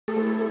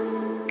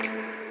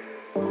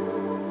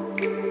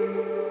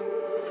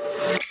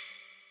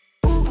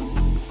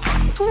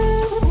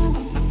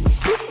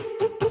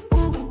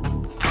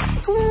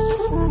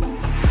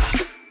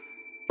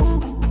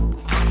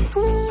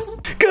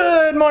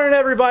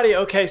everybody.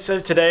 Okay, so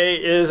today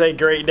is a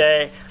great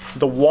day.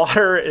 The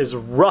water is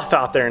rough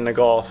out there in the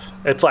Gulf.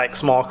 It's like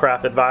small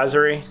craft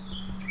advisory.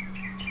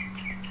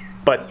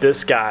 But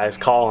this guy is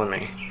calling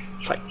me.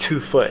 It's like 2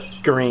 foot,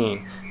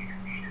 green,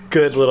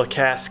 good little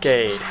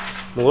cascade.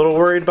 I'm a little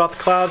worried about the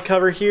cloud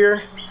cover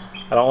here.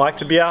 I don't like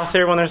to be out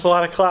there when there's a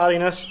lot of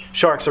cloudiness.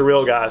 Sharks are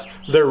real, guys.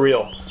 They're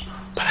real.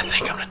 But I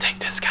think I'm gonna take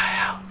this guy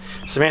out.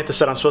 Samantha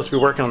said I'm supposed to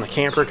be working on the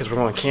camper because we're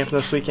going camping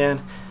this weekend.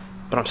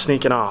 But I'm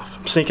sneaking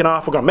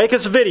off. We're gonna make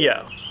us a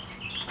video.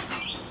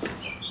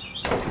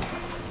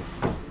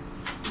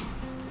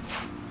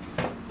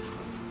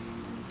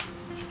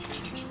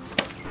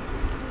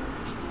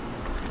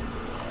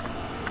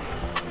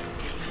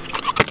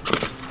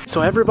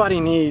 So everybody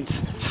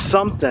needs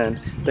something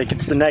that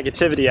gets the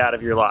negativity out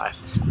of your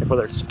life. Like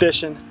whether it's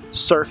fishing,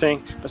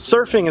 surfing. But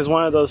surfing is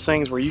one of those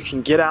things where you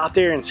can get out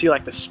there and see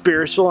like the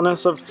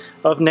spiritualness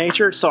of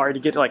nature. Sorry to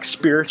get like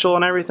spiritual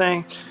and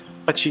everything.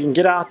 But you can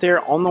get out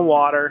there on the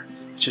water.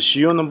 It's just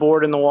you and the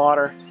board in the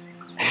water.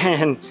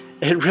 And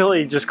it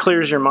really just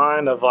clears your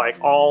mind of like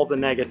all the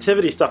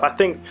negativity stuff. I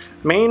think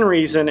main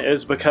reason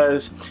is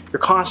because you're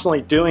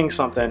constantly doing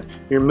something.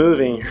 You're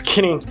moving.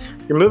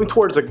 You're moving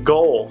towards a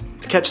goal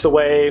to catch the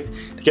wave,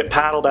 to get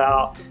paddled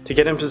out, to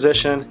get in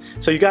position.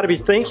 So you got to be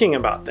thinking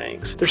about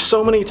things. There's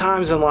so many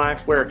times in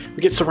life where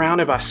we get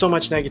surrounded by so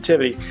much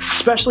negativity,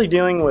 especially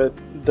dealing with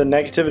the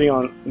negativity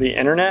on the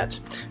internet.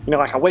 You know,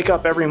 like I wake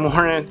up every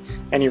morning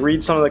and you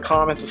read some of the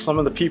comments of some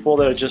of the people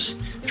that are just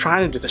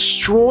trying to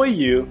destroy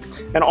you,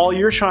 and all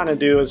you're trying to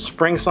do is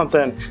bring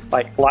something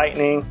like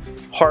lightning,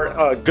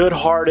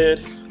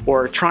 good-hearted,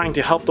 or trying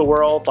to help the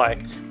world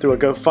like through a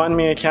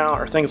GoFundMe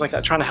account or things like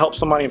that, trying to help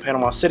somebody in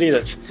Panama City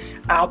that's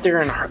out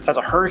there as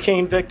a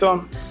hurricane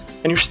victim,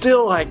 and you're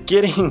still like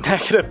getting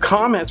negative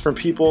comments from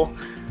people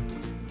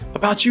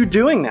about you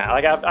doing that.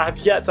 Like I've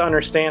yet to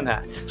understand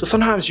that. So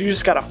sometimes you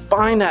just gotta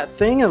find that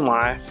thing in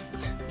life,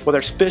 whether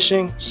it's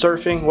fishing,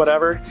 surfing,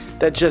 whatever,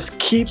 that just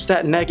keeps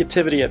that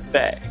negativity at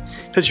bay.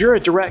 Because you're a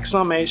direct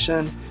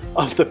summation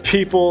of the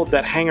people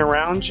that hang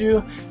around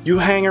you. You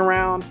hang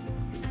around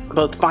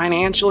both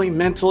financially,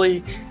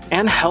 mentally,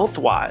 and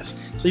health-wise.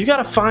 So you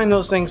gotta find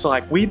those things to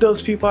like weed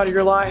those people out of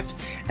your life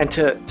and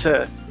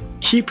to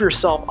keep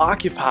yourself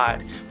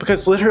occupied,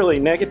 because literally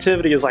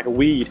negativity is like a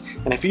weed,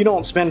 and if you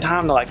don't spend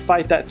time to like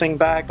fight that thing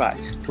back by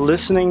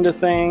listening to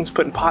things,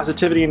 putting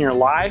positivity in your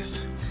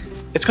life,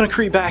 it's gonna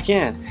creep back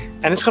in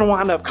and it's gonna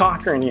wind up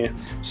conquering you.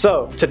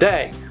 So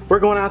today we're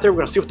going out there, we're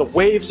gonna see what the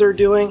waves are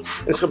doing,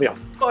 and it's gonna be a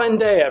fun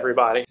day,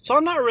 everybody. So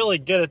I'm not really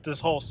good at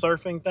this whole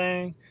surfing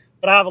thing,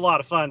 but I have a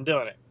lot of fun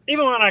doing it.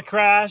 Even when I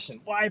crash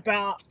and wipe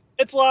out,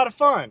 it's a lot of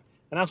fun,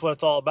 and that's what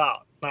it's all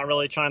about. Not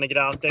really trying to get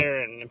out there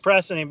and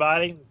impress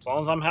anybody, as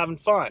long as I'm having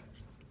fun.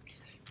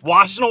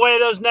 Washing away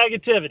those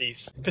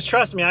negativities. Because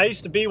trust me, I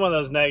used to be one of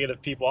those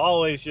negative people.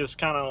 Always just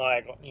kind of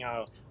like, you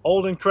know,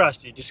 old and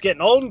crusty. Just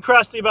getting old and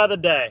crusty by the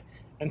day.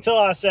 Until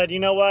I said, you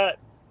know what?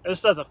 This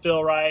doesn't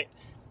feel right.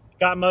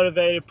 Got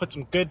motivated, put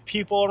some good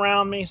people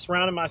around me,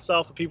 surrounded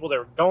myself with people that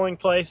were going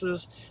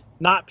places.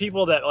 Not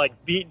people that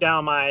like beat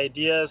down my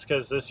ideas,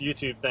 because this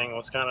YouTube thing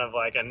was kind of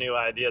like a new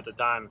idea at the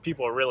time.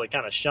 People really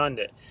kind of shunned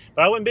it.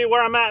 But I wouldn't be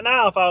where I'm at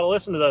now if I would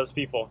listen to those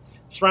people.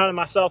 Surrounded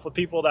myself with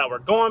people that were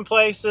going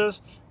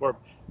places, were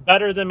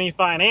better than me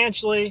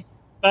financially,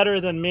 better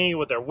than me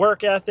with their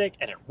work ethic,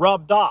 and it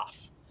rubbed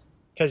off.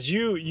 Because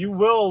you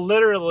will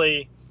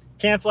literally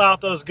cancel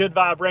out those good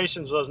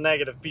vibrations with those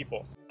negative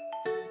people.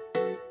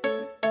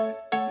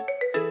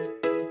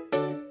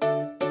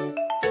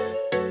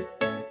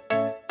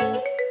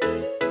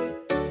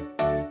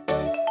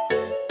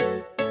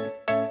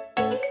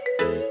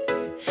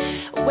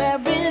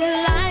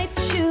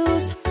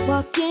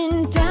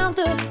 Walking down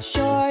the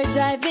shore,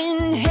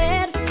 diving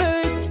head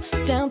first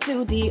down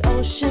to the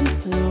ocean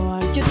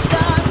floor. Your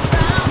dark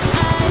brown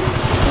eyes,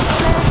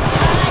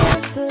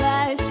 reflect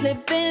fireflies,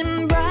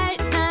 living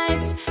bright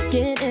nights,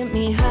 getting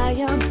me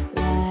high on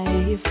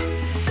life.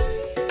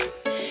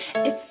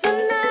 It's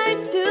a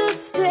night to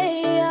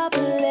stay up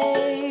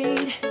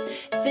late,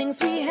 things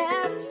we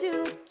have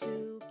to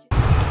do.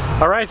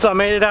 Alright, so I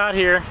made it out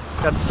here.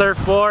 Got the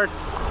surfboard.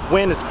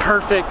 Wind is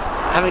perfect.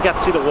 I haven't got to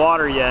see the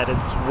water yet.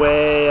 It's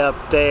way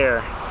up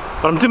there.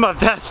 But I'm doing my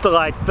best to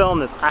like film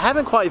this. I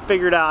haven't quite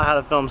figured out how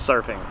to film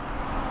surfing.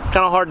 It's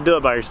kind of hard to do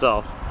it by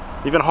yourself.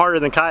 Even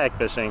harder than kayak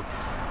fishing.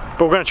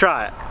 But we're gonna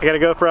try it. I got a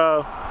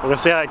GoPro. We're gonna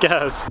see how it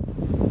goes.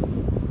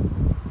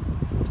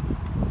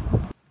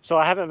 So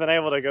I haven't been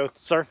able to go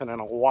surfing in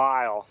a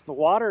while. The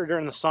water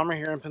during the summer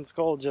here in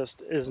Pensacola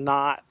just is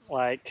not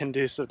like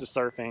conducive to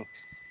surfing.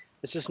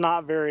 It's just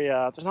not very,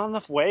 there's not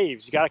enough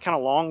waves. You got to kind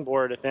of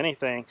longboard, if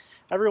anything.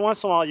 Every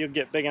once in a while you'll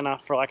get big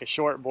enough for like a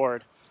short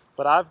board.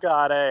 But I've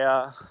got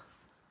a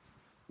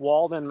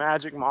Walden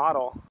Magic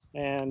model,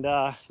 and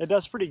it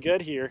does pretty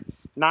good here.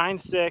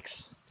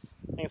 9.6,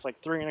 I think it's like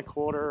 3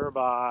 1/4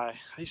 by, I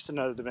used to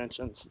know the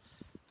dimensions,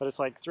 but it's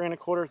like 3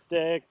 1/4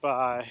 thick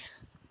by,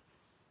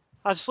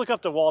 I just look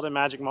up the Walden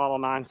Magic model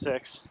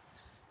 9.6.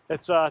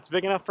 It's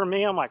big enough for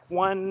me. I'm like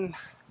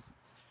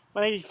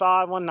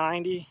 185,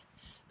 190.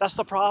 that's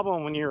the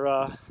problem when you're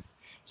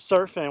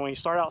surfing, when you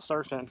start out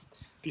surfing.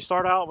 If you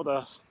start out with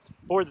a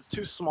board that's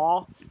too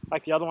small,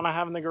 like the other one I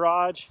have in the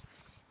garage,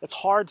 it's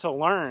hard to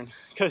learn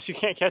because you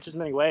can't catch as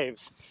many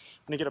waves.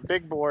 When you get a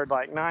big board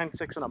like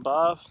 9.6 and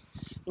above,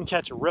 you can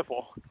catch a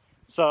ripple.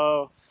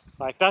 So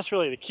like that's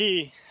really the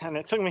key, and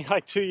it took me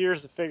like 2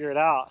 years to figure it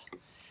out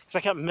because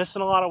I kept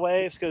missing a lot of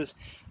waves because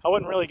I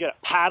wasn't really good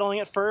at paddling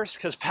at first,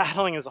 because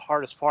paddling is the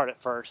hardest part at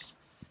first,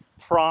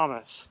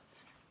 promise.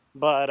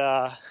 But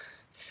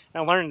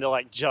I'm learning to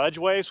like judge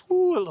waves.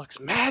 Ooh, it looks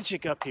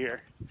magic up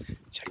here.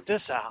 Check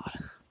this out.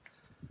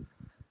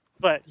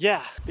 But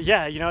yeah,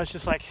 you know, it's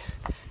just like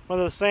one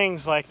of those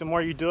things, like the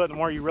more you do it, the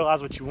more you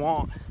realize what you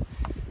want.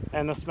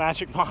 And this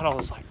magic model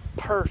is like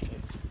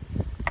perfect.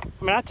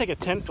 I mean, I'd take a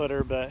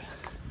 10-footer, but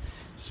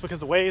just because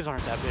the waves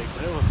aren't that big,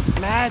 but it looks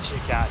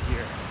magic out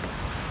here.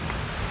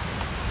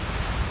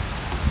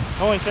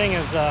 The only thing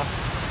is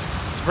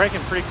it's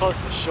breaking pretty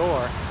close to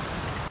shore.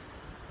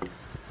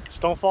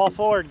 Just don't fall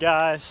forward,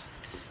 guys.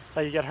 That's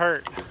how you get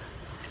hurt.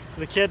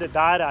 There's a kid that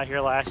died out here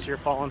last year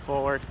falling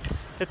forward.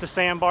 Hit the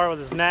sandbar with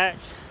his neck.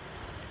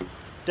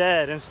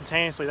 Dead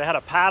instantaneously. They had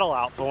a paddle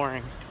out for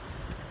him,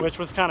 which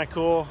was kind of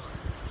cool,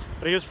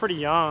 but he was pretty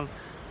young.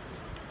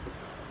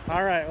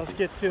 All right, let's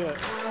get to it.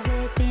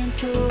 We've been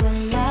through a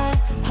lot,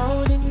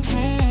 holding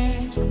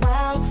hands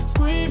while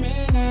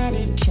screaming at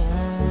each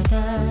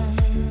other.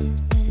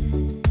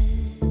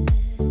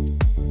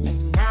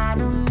 And I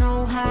don't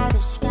know how to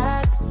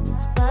stop,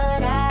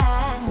 but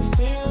I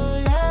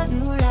still love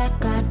you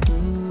like I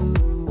do.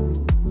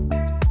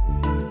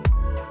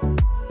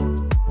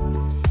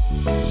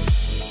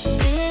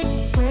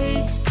 It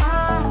breaks my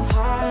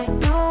heart,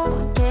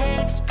 no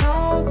text,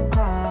 no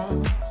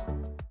call.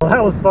 Well,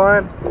 that was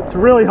fun. It's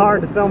really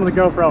hard to film with a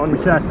GoPro when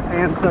we chest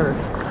and surf.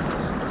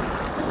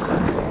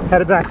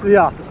 Headed back to the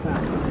office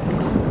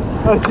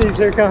now. Oh geez,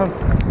 here it comes.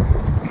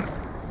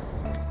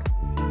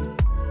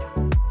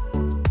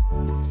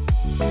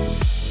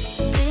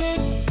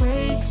 It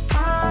breaks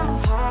my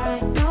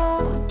heart,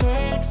 no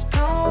text,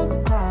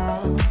 no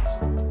calls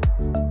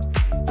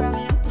from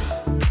you.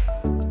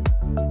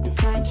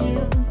 It's like you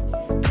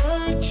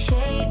could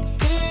shake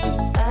this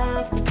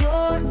off, but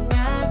you're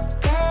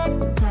not that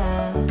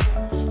tough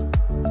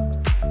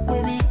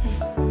with me.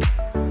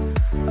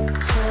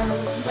 So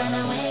run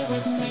away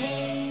with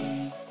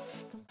me.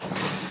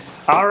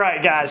 All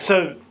right, guys,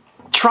 so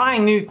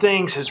trying new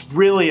things has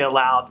really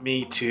allowed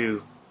me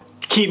to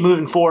keep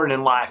moving forward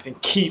in life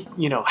and keep,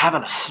 you know,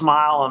 having a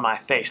smile on my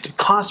face, to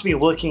constantly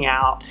looking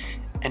out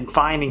and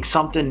finding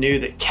something new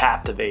that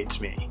captivates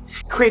me.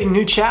 Creating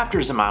new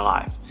chapters in my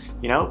life,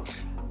 you know,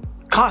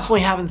 constantly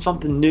having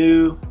something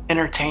new,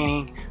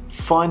 entertaining,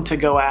 fun to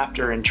go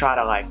after and try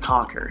to like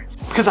conquer.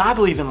 Because I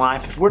believe in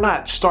life, if we're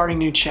not starting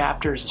new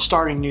chapters and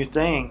starting new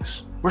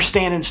things, we're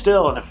standing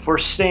still. And if we're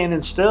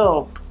standing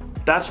still,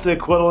 that's the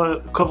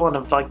equivalent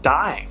of like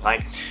dying.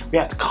 Like, we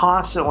have to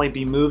constantly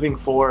be moving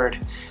forward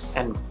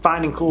and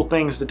finding cool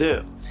things to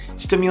do.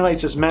 It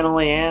stimulates us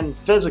mentally and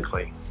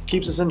physically,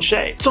 keeps us in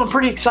shape. So I'm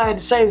pretty excited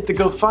to say that the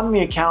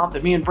GoFundMe account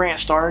that me and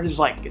Brant started is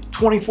like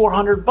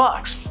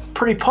 $2,400.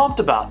 Pretty pumped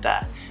about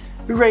that.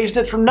 We raised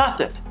it from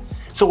nothing.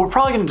 So we're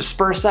probably going to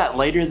disperse that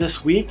later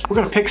this week. We're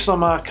going to pick some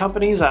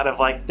companies out of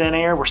like thin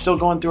air. We're still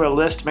going through a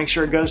list to make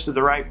sure it goes to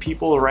the right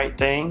people, the right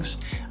things.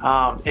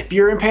 If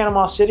you're in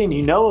Panama City and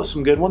you know of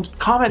some good ones,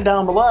 comment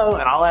down below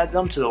and I'll add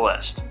them to the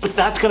list. But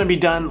that's going to be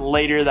done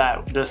later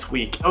this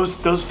week.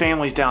 Those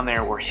families down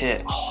there were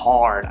hit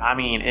hard. I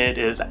mean, it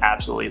is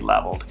absolutely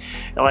leveled.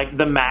 Like,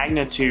 the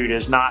magnitude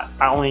is not,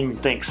 I don't even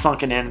think,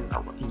 sunken in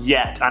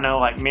yet. I know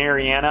like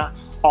Mariana,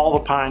 all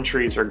the pine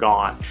trees are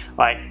gone.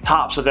 Like,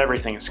 tops of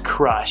everything is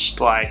crushed.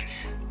 Like,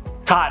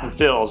 cotton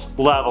fields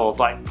leveled,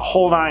 like the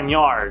whole 9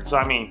 yards.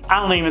 I mean,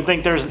 I don't even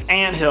think there's an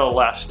anthill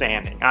left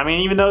standing. I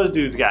mean, even those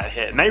dudes got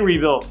hit and they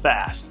rebuilt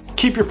fast.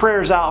 Keep your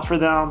prayers out for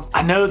them.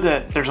 I know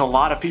that there's a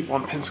lot of people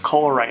in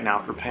Pensacola right now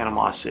for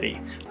Panama City.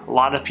 A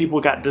lot of people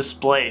got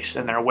displaced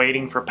and they're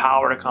waiting for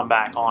power to come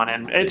back on,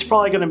 and it's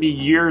probably going to be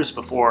years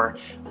before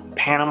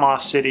Panama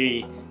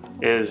City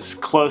is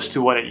close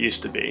to what it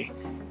used to be.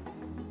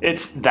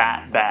 It's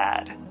that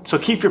bad. So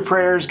keep your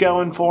prayers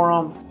going for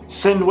them.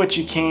 Send what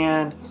you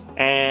can,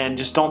 and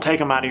just don't take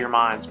them out of your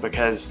minds,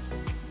 because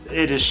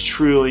it is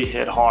truly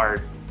hit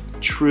hard.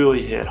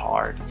 Truly hit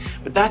hard.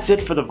 But that's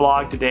it for the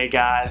vlog today,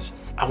 guys.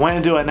 I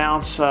wanted to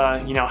announce,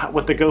 you know,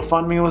 what the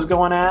GoFundMe was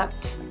going at,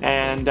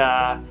 and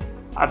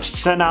I've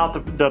sent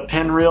out the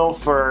pin reel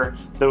for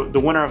the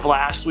winner of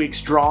last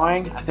week's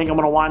drawing. I think I'm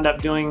going to wind up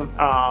doing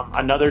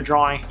another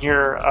drawing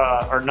here,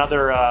 or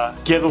another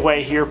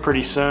giveaway here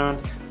pretty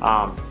soon.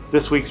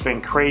 This week's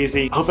been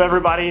crazy. Hope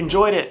everybody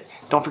enjoyed it.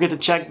 Don't forget to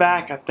check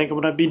back. I think I'm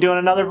going to be doing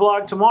another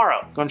vlog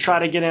tomorrow. Going to try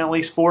to get in at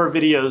least 4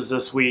 videos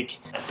this week.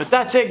 But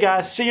that's it,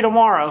 guys. See you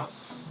tomorrow.